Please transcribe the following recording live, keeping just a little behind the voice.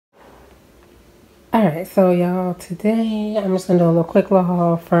Alright, so y'all, today I'm just gonna do a little quick little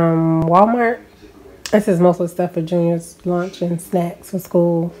haul from Walmart. This is mostly stuff for Junior's lunch and snacks for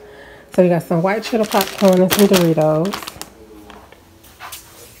school. So we got some white cheddar popcorn and some Doritos.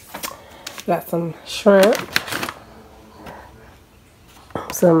 Got some shrimp,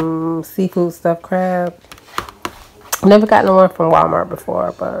 some seafood stuffed crab. Never gotten one from Walmart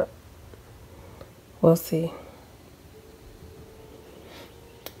before, but we'll see.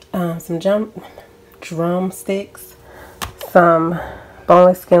 Some drumsticks, some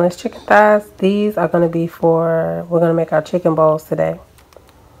boneless, skinless chicken thighs. These are going to be we're going to make our chicken bowls today.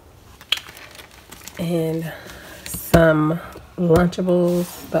 And some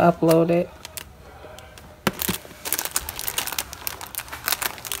Lunchables, the uploaded.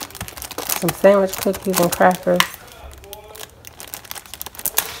 Some sandwich cookies and crackers.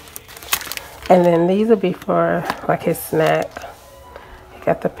 And then these will be for like his snack.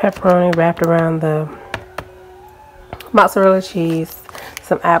 Got the pepperoni wrapped around the mozzarella cheese,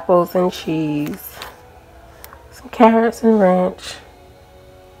 some apples and cheese, some carrots and ranch,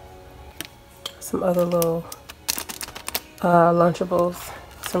 some other little Lunchables,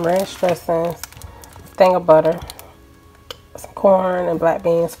 some ranch dressings, thing of butter, some corn and black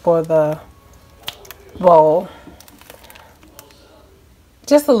beans for the bowl,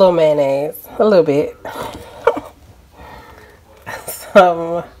 just a little mayonnaise, a little bit.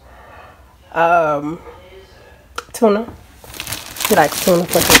 Some tuna. He likes tuna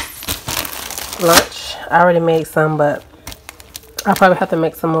for his lunch. I already made some, but I'll probably have to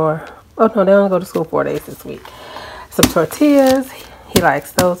make some more. Oh no, they only go to school 4 days this week. Some tortillas. He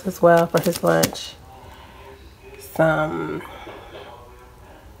likes those as well for his lunch. Some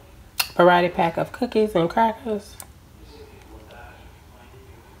variety pack of cookies and crackers.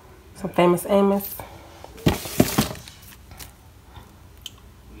 Some Famous Amos.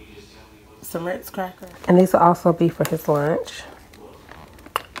 Some Ritz crackers, and these will also be for his lunch.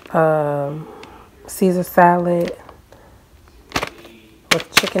 Caesar salad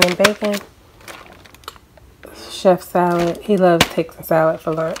with chicken and bacon. Chef salad. He loves taking salad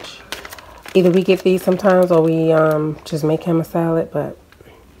for lunch. Either we get these sometimes or we just make him a salad. But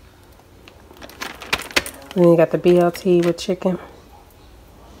then you got the BLT with chicken.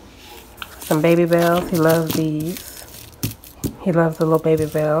 Some Baby Bells. He loves these. He loves the little Baby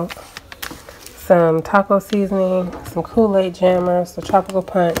Bells. Some taco seasoning, some Kool-Aid jammers, the tropical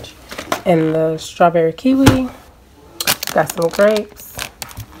punch, and the strawberry kiwi. Got some grapes,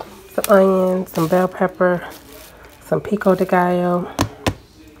 some onions, some bell pepper, some pico de gallo,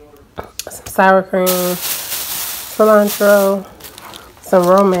 some sour cream, cilantro, some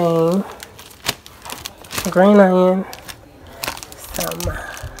romaine, green onion, some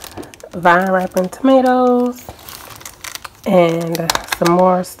vine ripened tomatoes, and some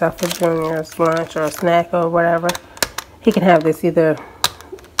more stuff for Junior's lunch or a snack or whatever. He can have this either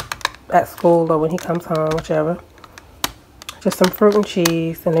at school or when he comes home, whichever. Just some fruit and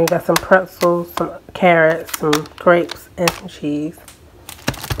cheese, and then we got some pretzels, some carrots, some grapes, and some cheese,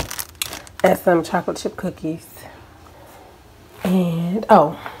 and some chocolate chip cookies, and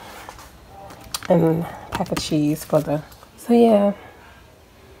and a pack of cheese for the. So yeah,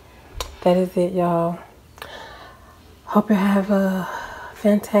 that is it, y'all. Hope you have a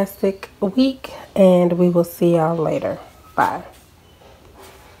fantastic week, and we will see y'all later. Bye.